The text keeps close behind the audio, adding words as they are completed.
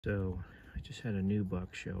So I just had a new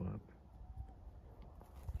buck show up.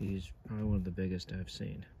 He's probably one of the biggest I've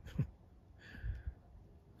seen.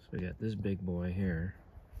 So we got this big boy here.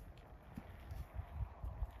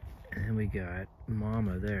 And we got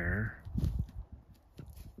mama there.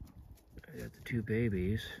 We got the two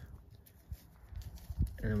babies.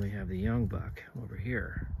 And then we have the young buck over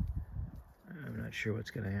here. I'm not sure what's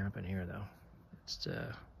going to happen here though. It's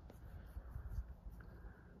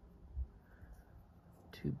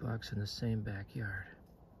two bucks in the same backyard.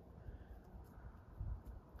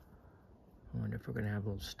 I wonder if we're going to have a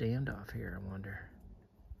little standoff here, I wonder.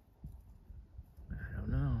 I don't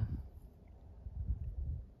know.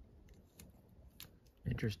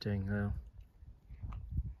 Interesting though.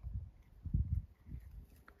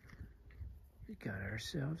 We got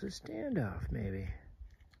ourselves a standoff maybe.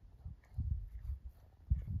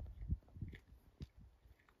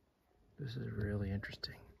 This is really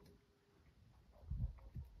interesting.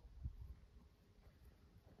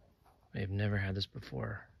 I've never had this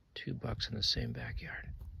before. Two bucks in the same backyard.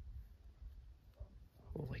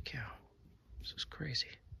 Holy cow. This is crazy.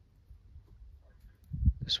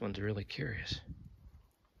 This one's really curious.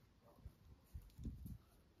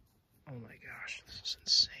 Oh my gosh, this is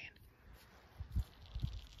insane.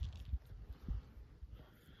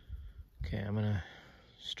 Okay, I'm gonna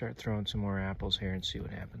start throwing some more apples here and see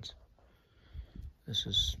what happens. This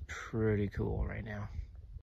is pretty cool right now.